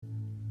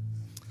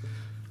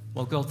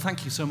Well, God,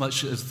 thank you so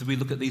much as we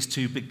look at these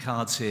two big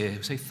cards here.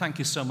 We say thank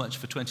you so much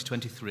for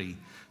 2023.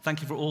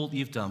 Thank you for all that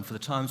you've done, for the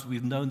times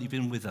we've known that you've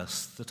been with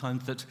us, the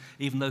times that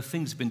even though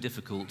things have been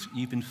difficult,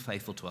 you've been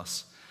faithful to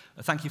us.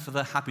 Thank you for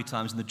the happy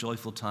times and the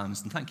joyful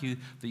times, and thank you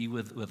that you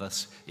were with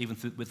us even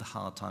with the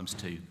hard times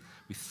too.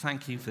 We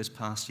thank you for this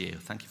past year.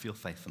 Thank you for your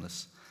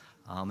faithfulness.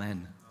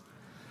 Amen.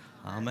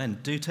 Amen.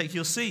 Do take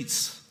your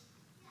seats.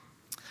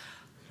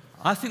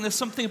 I think there's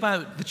something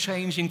about the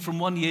changing from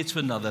one year to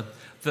another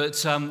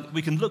that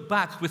we can look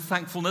back with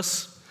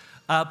thankfulness.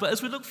 But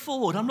as we look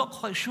forward, I'm not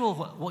quite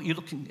sure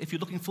if you're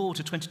looking forward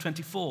to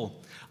 2024.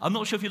 I'm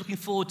not sure if you're looking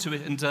forward to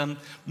it. And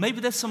maybe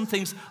there's some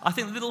things, I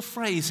think the little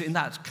phrase in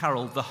that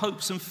carol, the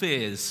hopes and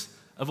fears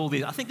of all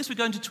these. I think as we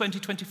go into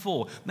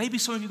 2024, maybe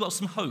some of you got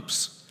some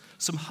hopes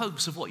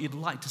of what you'd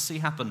like to see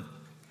happen.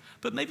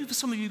 But maybe for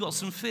some of you got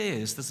some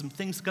fears. There's some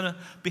things going to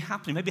be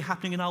happening, maybe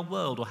happening in our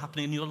world or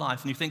happening in your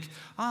life. And you think,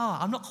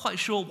 I'm not quite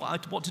sure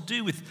what to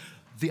do with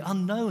the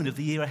unknown of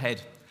the year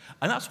ahead.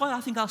 And that's why I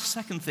think our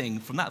second thing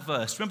from that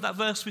verse, remember that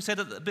verse we said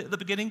at the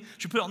beginning?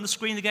 Should we put it on the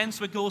screen again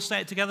so we can all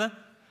say it together?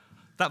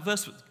 That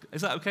verse,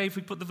 is that okay if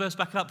we put the verse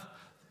back up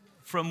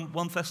from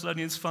 1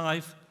 Thessalonians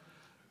 5?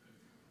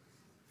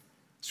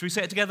 Should we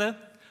say it together?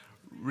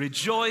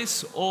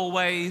 Rejoice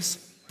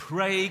always,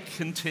 pray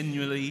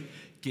continually,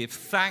 give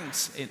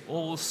thanks in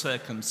all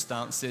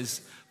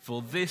circumstances,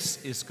 for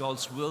this is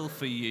God's will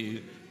for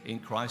you in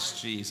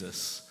Christ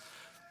Jesus.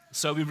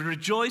 So we've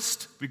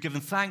rejoiced, we've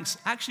given thanks,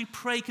 actually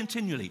pray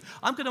continually.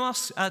 I'm going to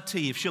ask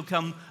T if she'll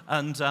come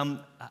and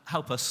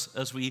help us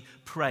as we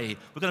pray.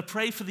 We're going to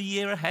pray for the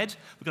year ahead,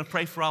 we're going to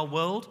pray for our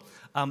world,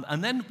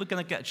 and then we're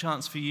going to get a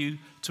chance for you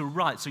to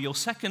write. So your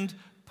second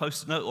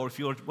post-it note, or if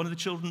you're one of the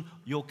children,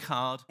 your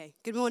card. Okay.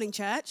 Good morning,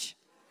 church.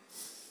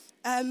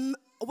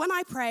 When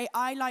I pray,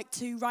 I like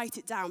to write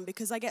it down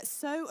because I get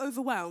so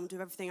overwhelmed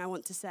with everything I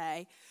want to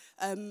say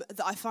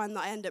that I find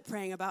that I end up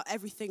praying about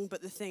everything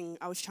but the thing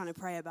I was trying to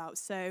pray about.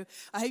 So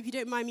I hope you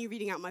don't mind me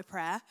reading out my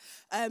prayer.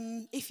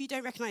 If you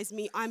don't recognize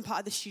me, I'm part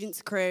of the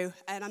students' crew,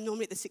 and I'm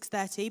normally at the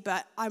 6:30,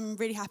 but I'm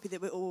really happy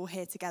that we're all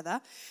here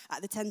together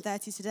at the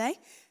 10:30 today.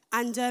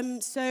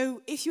 And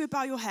so if you would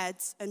bow your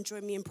heads and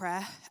join me in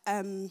prayer,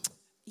 and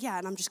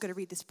I'm just going to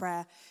read this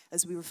prayer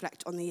as we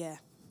reflect on the year.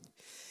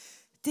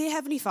 Dear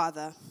Heavenly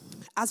Father,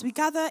 as we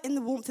gather in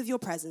the warmth of your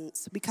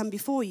presence, we come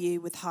before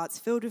you with hearts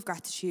filled with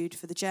gratitude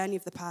for the journey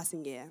of the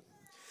passing year.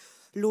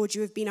 Lord,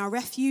 you have been our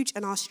refuge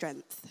and our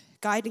strength,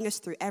 guiding us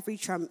through every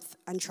triumph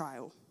and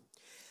trial.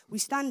 We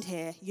stand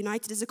here,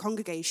 united as a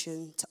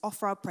congregation, to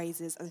offer our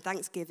praises and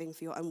thanksgiving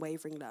for your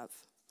unwavering love.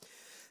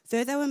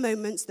 Though there were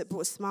moments that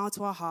brought a smile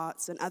to our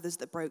hearts and others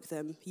that broke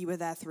them, you were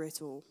there through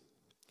it all.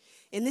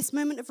 In this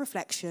moment of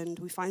reflection,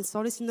 we find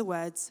solace in the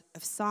words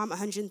of Psalm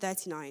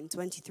 139,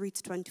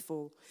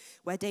 23-24,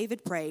 where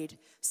David prayed,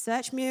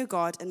 "Search me, O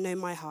God, and know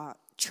my heart.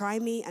 Try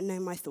me and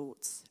know my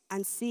thoughts,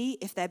 and see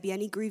if there be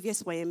any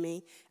grievous way in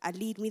me, and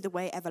lead me the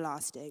way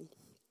everlasting."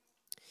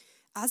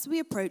 As we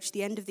approach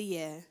the end of the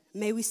year,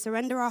 may we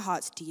surrender our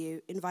hearts to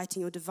you,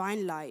 inviting your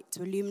divine light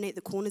to illuminate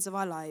the corners of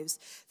our lives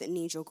that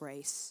need your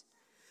grace.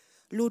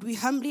 Lord, we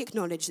humbly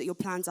acknowledge that your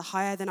plans are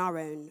higher than our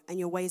own, and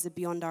your ways are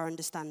beyond our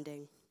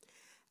understanding.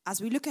 As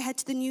we look ahead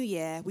to the new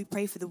year, we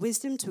pray for the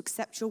wisdom to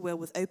accept your will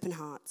with open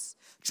hearts,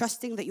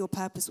 trusting that your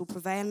purpose will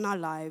prevail in our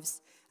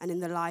lives and in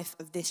the life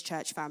of this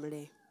church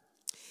family.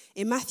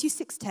 In Matthew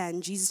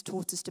 6:10, Jesus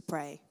taught us to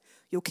pray,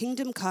 "Your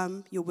kingdom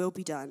come, your will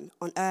be done,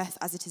 on earth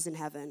as it is in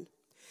heaven."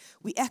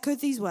 We echo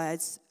these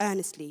words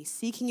earnestly,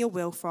 seeking your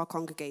will for our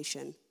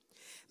congregation.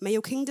 May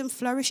your kingdom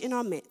flourish in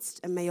our midst,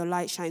 and may your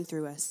light shine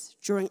through us,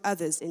 drawing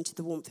others into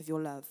the warmth of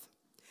your love.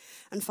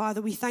 And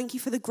Father, we thank you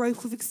for the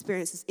growth we've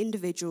experienced as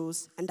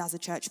individuals and as a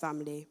church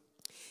family.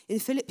 In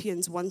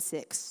Philippians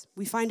 1:6,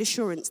 we find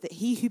assurance that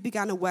he who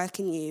began a work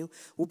in you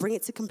will bring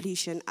it to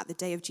completion at the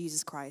day of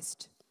Jesus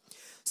Christ.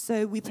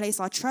 So we place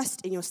our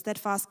trust in your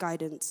steadfast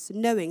guidance,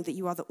 knowing that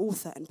you are the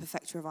author and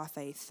perfecter of our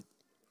faith.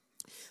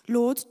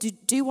 Lord,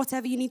 do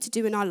whatever you need to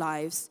do in our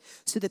lives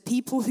so that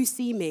people who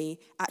see me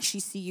actually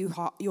see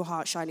your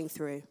heart shining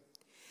through.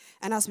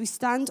 And as we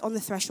stand on the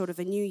threshold of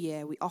a new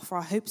year, we offer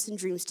our hopes and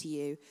dreams to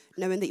you,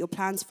 knowing that your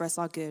plans for us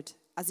are good,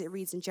 as it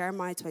reads in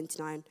Jeremiah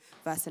 29,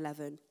 verse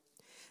 11.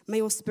 May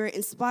your spirit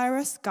inspire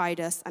us, guide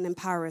us, and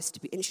empower us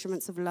to be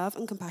instruments of love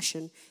and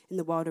compassion in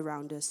the world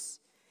around us.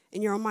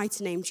 In your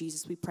almighty name,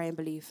 Jesus, we pray and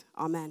believe.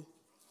 Amen.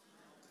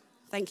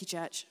 Thank you,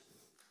 church.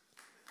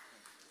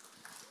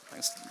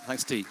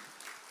 Thanks, T.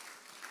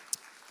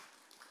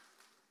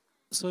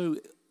 So,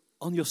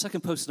 on your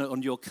second post-it note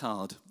on your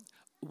card,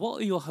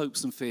 what are your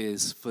hopes and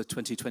fears for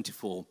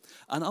 2024?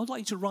 And I would like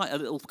you to write a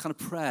little kind of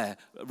prayer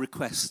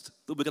request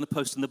that we're going to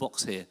post in the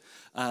box here.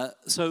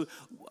 So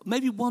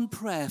maybe one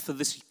prayer for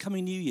this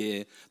coming new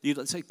year. You'd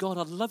like to say, God,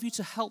 I'd love you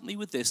to help me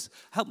with this.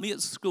 Help me at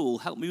school.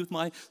 Help me with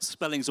my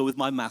spellings or with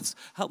my maths.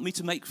 Help me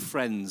to make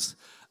friends.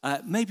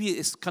 Maybe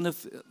it's kind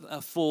of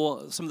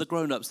for some of the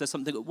grown-ups, there's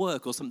something at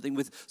work or something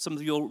with some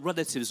of your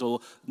relatives or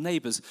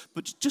neighbours.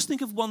 But just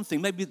think of one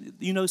thing. Maybe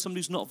you know somebody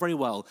who's not very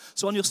well.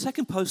 So on your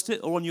second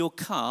post-it or on your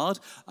card,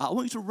 I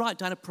want you to write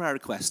down a prayer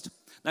request.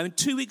 Now, in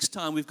 2 weeks'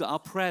 time, we've got our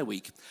prayer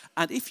week.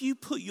 And if you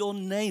put your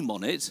name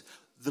on it,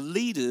 the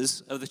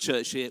leaders of the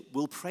church here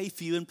will pray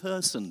for you in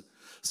person.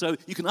 So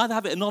you can either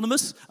have it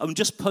anonymous and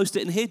just post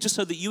it in here just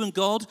so that you and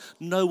God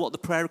know what the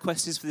prayer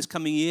request is for this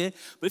coming year.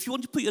 But if you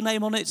want to put your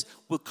name on it,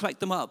 we'll collect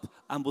them up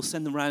and we'll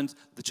send them around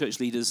the church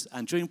leaders.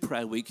 And during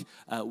prayer week,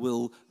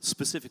 we'll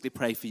specifically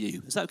pray for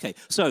you. Is that okay?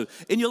 So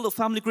in your little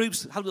family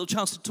groups, have a little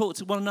chance to talk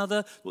to one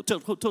another,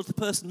 talk to the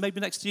person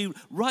maybe next to you.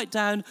 Write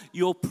down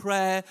your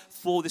prayer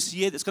for this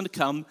year that's going to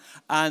come.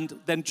 And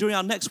then during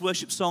our next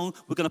worship song,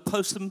 we're going to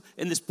post them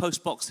in this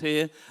post box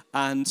here.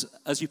 And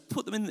as you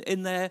put them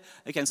in there,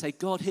 again, say,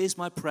 God, here's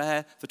my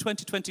prayer for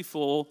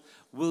 2024.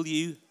 Will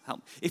you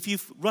help? If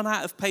you've run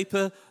out of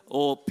paper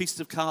or pieces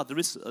of card,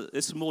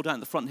 there's some more down at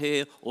the front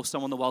here or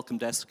some on the welcome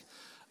desk.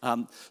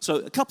 So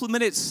a couple of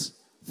minutes,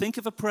 think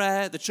of a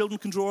prayer. The children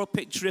can draw a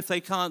picture if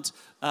they can't,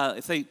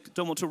 if they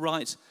don't want to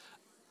write.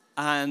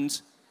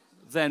 And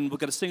then we're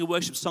going to sing a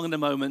worship song in a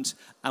moment.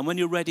 And when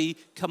you're ready,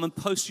 come and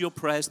post your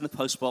prayers in the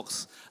post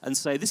box and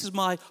say, this is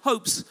my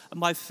hopes and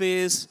my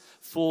fears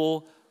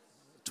for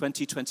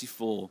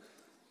 2024.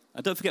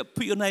 And don't forget,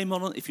 put your name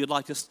on it if you'd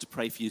like us to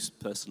pray for you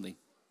personally.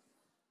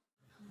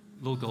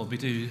 Lord God, we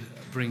do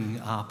bring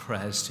our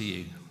prayers to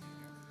you.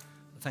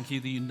 Thank you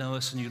that you know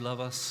us and you love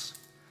us.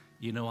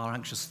 You know our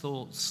anxious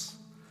thoughts.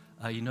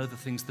 You know the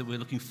things that we're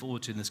looking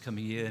forward to in this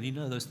coming year. And you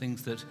know those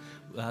things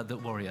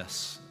that worry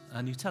us.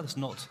 And you tell us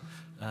not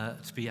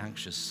to be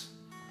anxious.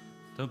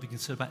 Don't be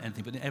concerned about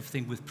anything, but in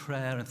everything with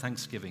prayer and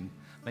thanksgiving.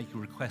 Make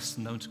your requests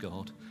known to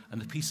God. And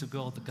the peace of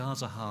God that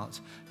guards our heart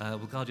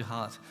will guard your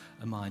heart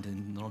and mind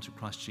in the knowledge of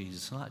Christ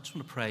Jesus. And I just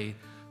want to pray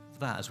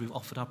that as we've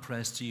offered our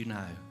prayers to you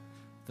now,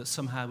 that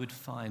somehow we'd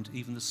find,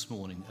 even this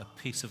morning, a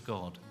peace of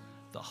God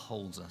that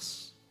holds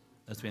us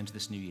as we enter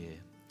this new year.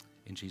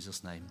 In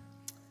Jesus' name,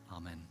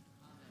 amen.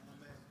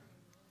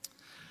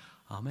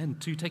 Amen.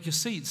 Do take your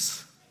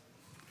seats.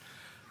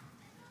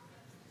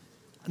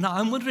 Now,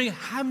 I'm wondering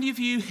how many of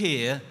you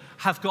here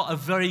have got a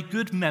very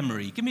good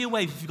memory? Give me a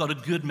wave if you've got a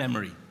good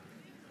memory.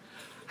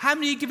 How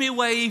many give me a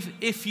wave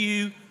if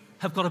you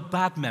have got a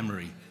bad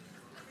memory?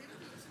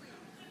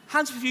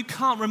 Hands up if you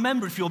can't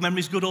remember if your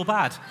memory's good or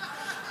bad.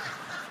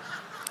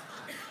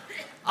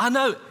 I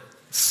know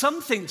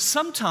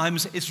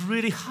sometimes it's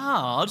really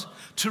hard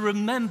to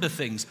remember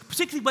things,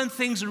 particularly when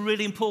things are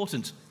really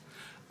important.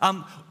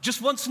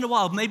 Just once in a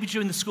while, maybe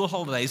during the school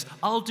holidays,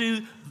 I'll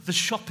do the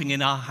shopping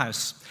in our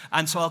house.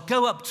 And so I'll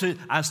go up to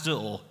Asda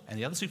or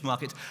any other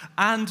supermarket,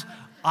 and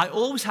I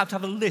always have to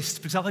have a list,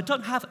 because if I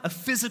don't have a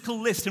physical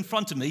list in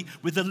front of me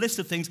with a list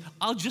of things,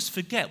 I'll just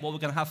forget what we're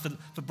going to have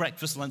for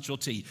breakfast, lunch, or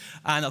tea.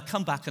 And I'll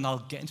come back and I'll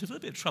get into a little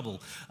bit of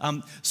trouble.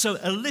 So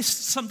a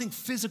list, something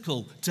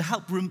physical to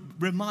help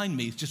remind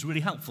me is just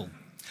really helpful.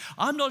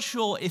 I'm not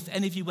sure if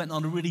any of you went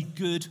on a really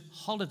good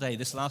holiday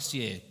this last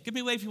year. Give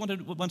me a wave if you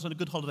went on a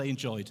good holiday,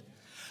 enjoyed.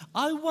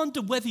 I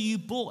wonder whether you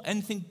brought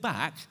anything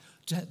back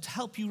to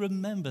help you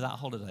remember that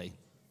holiday.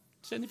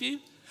 Did any of you?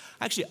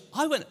 Actually,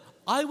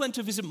 I went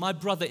to visit my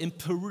brother in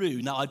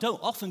Peru. Now, I don't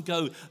often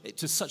go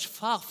to such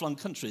far-flung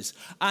countries.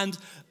 And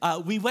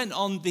we went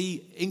on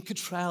the Inca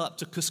Trail up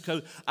to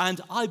Cusco,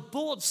 and I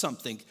bought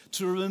something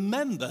to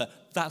remember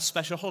that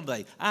special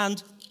holiday.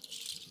 And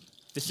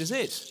this is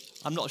it.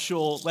 I'm not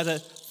sure whether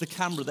the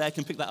camera there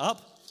can pick that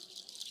up.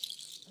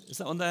 Is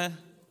that one there?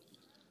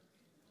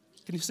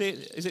 Can you see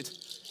it? Is it?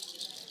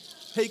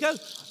 Here you go.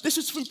 This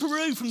is from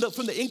Peru, from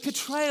the Inca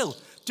Trail.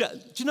 Do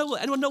you know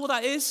what? Anyone know what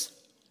that is?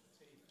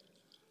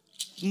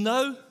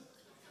 No?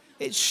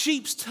 It's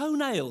sheep's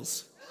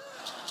toenails.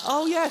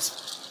 Oh,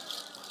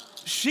 yes.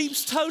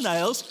 Sheep's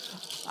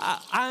toenails.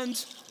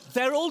 And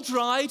they're all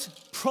dried,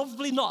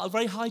 probably not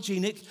very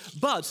hygienic,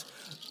 but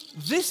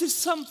this is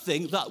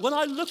something that when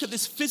I look at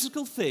this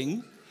physical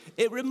thing,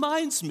 it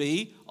reminds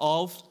me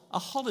of a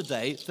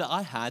holiday that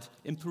I had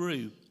in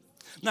Peru.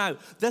 Now,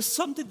 there's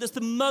something that's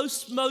the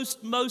most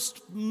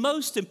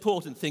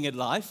important thing in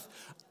life,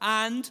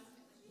 and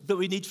that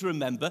we need to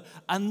remember,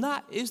 and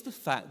that is the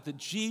fact that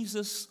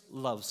Jesus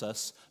loves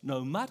us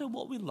no matter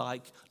what we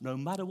like, no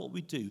matter what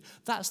we do.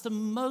 That's the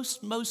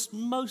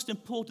most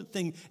important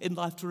thing in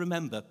life to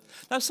remember.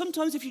 Now,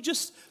 sometimes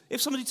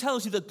if somebody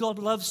tells you that God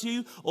loves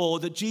you or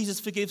that Jesus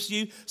forgives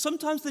you,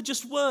 sometimes they're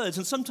just words,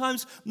 and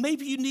sometimes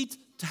maybe you need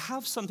to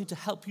have something to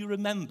help you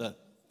remember.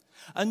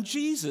 And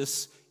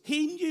Jesus,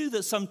 he knew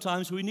that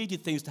sometimes we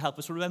needed things to help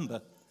us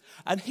remember.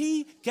 And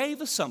he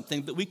gave us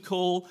something that we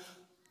call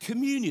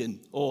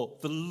communion, or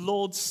the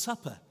Lord's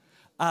Supper.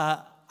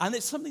 And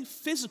it's something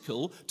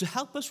physical to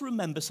help us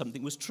remember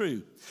something was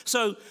true.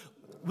 So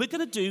we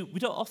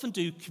don't often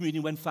do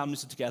communion when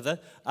families are together,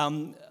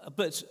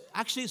 but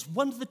actually it's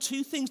one of the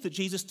two things that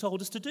Jesus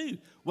told us to do.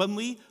 When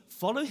we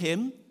follow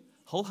him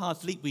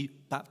wholeheartedly, we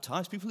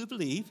baptize people who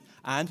believe,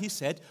 and he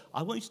said,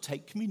 I want you to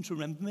take communion to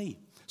remember me.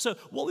 So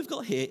what we've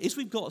got here is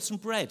we've got some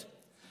bread.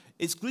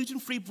 It's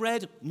gluten-free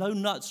bread, no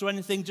nuts or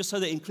anything, just so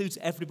that it includes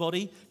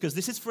everybody, because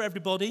this is for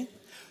everybody.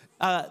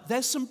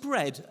 There's some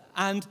bread,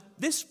 and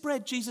this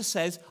bread, Jesus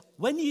says,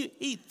 when you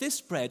eat this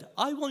bread,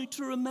 I want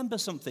you to remember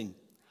something.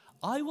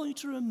 I want you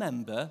to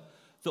remember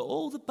that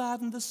all the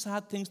bad and the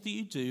sad things that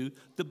you do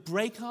that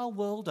break our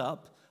world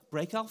up,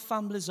 break our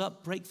families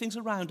up, break things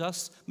around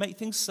us, make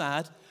things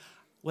sad,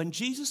 when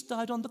Jesus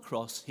died on the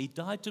cross, he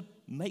died to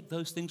make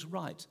those things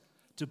right,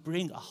 to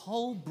bring a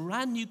whole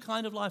brand new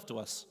kind of life to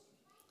us.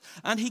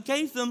 And he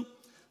gave them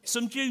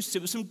some juice.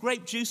 It was some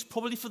grape juice,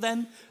 probably for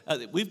them.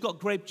 We've got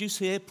grape juice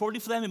here. Probably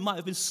for them, it might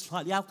have been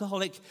slightly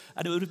alcoholic,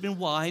 and it would have been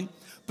wine.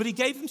 But he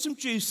gave them some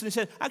juice, and he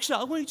said, actually,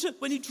 I want you to,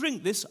 when you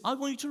drink this, I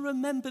want you to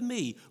remember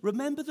me.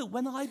 Remember that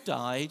when I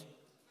died,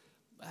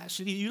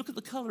 actually, you look at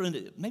the color, and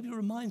it maybe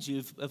reminds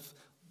you of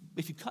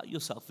if you cut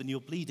yourself and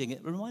you're bleeding,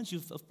 it reminds you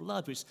of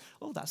blood, which,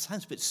 oh, that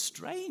sounds a bit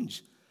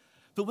strange.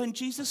 But when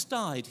Jesus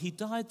died, he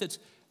died that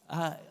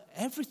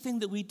everything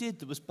that we did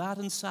that was bad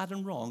and sad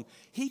and wrong,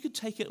 he could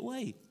take it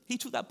away. He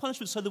took that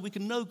punishment so that we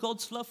can know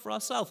God's love for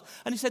ourselves.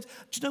 And he said,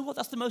 do you know what?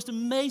 That's the most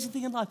amazing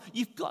thing in life.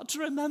 You've got to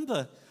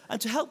remember. And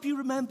to help you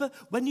remember,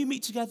 when you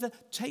meet together,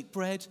 take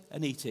bread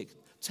and eat it.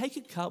 Take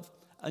a cup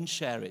and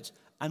share it.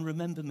 And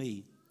remember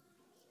me.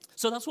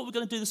 So that's what we're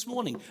going to do this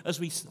morning. As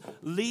we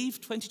leave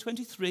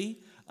 2023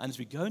 and as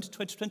we go into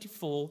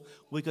 2024,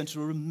 we're going to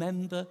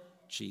remember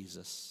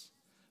Jesus.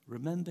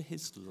 Remember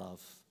his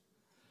love.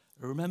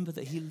 Remember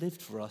that he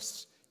lived for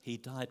us, he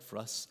died for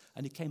us,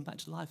 and he came back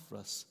to life for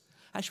us.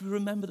 Actually,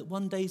 remember that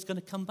one day he's going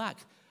to come back,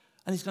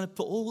 and he's going to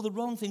put all the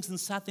wrong things and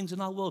sad things in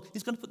our world,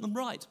 he's going to put them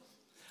right.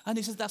 And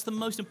he says that's the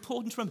most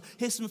important to remember.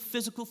 Here's some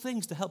physical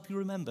things to help you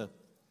remember.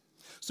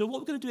 So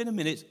what we're going to do in a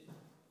minute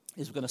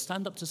is we're going to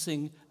stand up to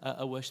sing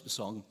a worship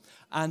song.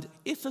 And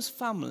if as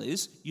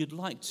families you'd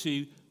like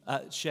to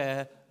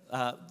share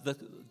the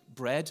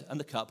bread and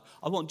the cup,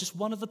 I want just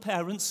one of the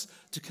parents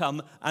to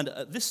come, and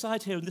this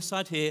side here and this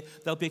side here,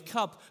 there'll be a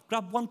cup.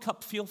 Grab one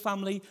cup for your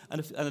family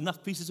and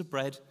enough pieces of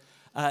bread.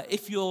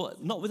 If you're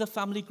not with a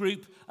family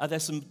group,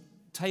 there's some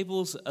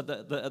tables at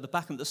the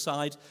back and at the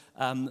side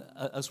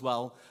as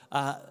well.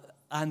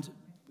 And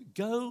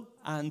go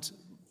and,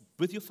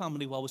 with your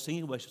family while we're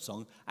singing a worship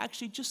song,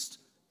 actually just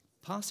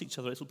pass each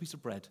other a little piece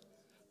of bread.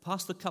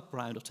 Pass the cup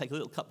round, or take a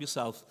little cup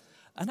yourself.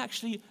 And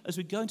actually, as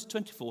we go into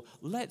 24,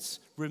 let's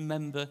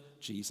remember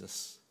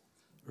Jesus.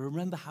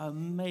 Remember how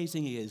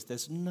amazing he is.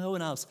 There's no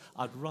one else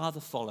I'd rather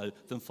follow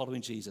than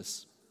following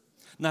Jesus.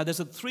 Now, there's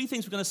three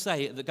things we're going to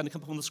say that are going to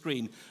come up on the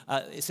screen.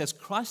 It says,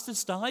 Christ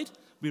has died.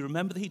 We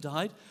remember that he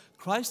died.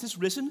 Christ is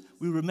risen.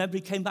 We remember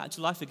he came back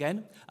to life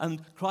again.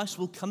 And Christ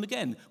will come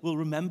again. We'll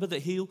remember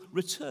that he'll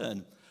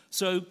return.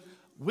 So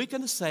we're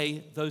going to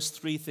say those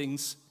three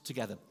things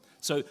together.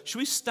 So should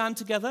we stand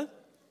together?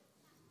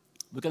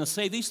 We're going to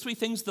say these three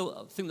things.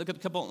 I think they're going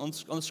to come on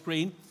the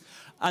screen.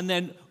 And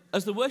then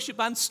as the worship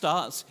band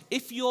starts,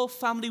 if your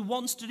family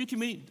wants to do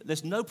communion,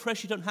 there's no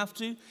pressure, you don't have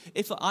to.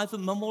 If either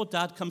mum or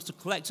dad comes to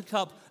collect a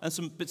cup and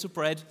some bits of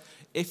bread,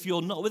 if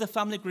you're not with a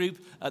family group,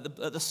 at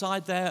the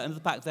side there and at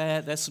the back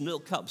there, there's some little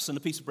cups and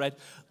a piece of bread.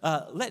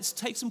 Let's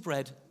take some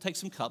bread, take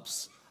some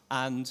cups,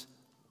 and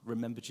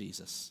remember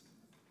Jesus.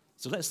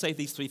 So let's say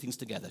these three things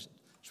together.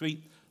 Shall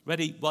we?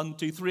 Ready? 1,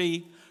 2,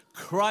 3.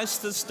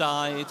 Christ has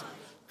died.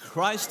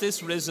 Christ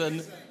is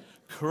risen.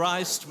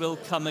 Christ will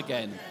come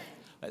again.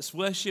 Let's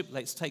worship.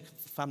 Let's take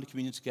family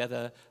communion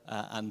together,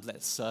 and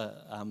let's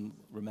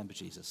remember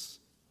Jesus.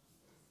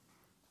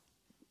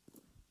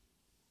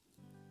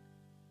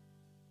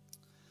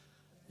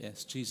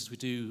 Yes, Jesus, we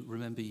do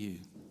remember you.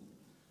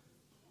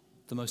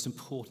 The most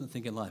important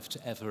thing in life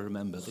to ever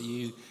remember, that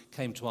you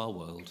came to our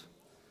world.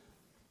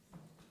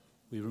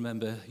 We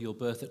remember your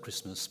birth at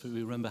Christmas, but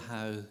we remember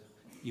how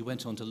you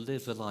went on to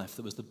live a life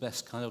that was the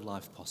best kind of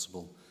life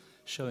possible,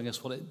 showing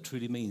us what it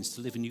truly means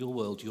to live in your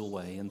world, your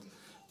way.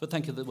 But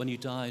thank you that when you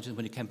died and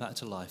when you came back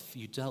to life,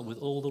 you dealt with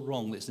all the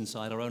wrong that's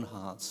inside our own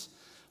hearts,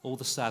 all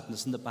the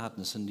sadness and the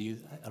badness, and you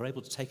are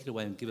able to take it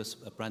away and give us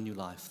a brand new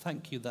life.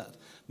 Thank you. That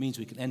means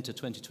we can enter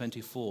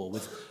 2024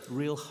 with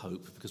real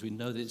hope, because we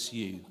know that it's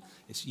you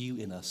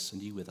in us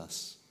and you with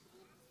us.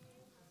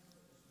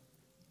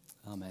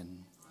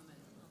 Amen.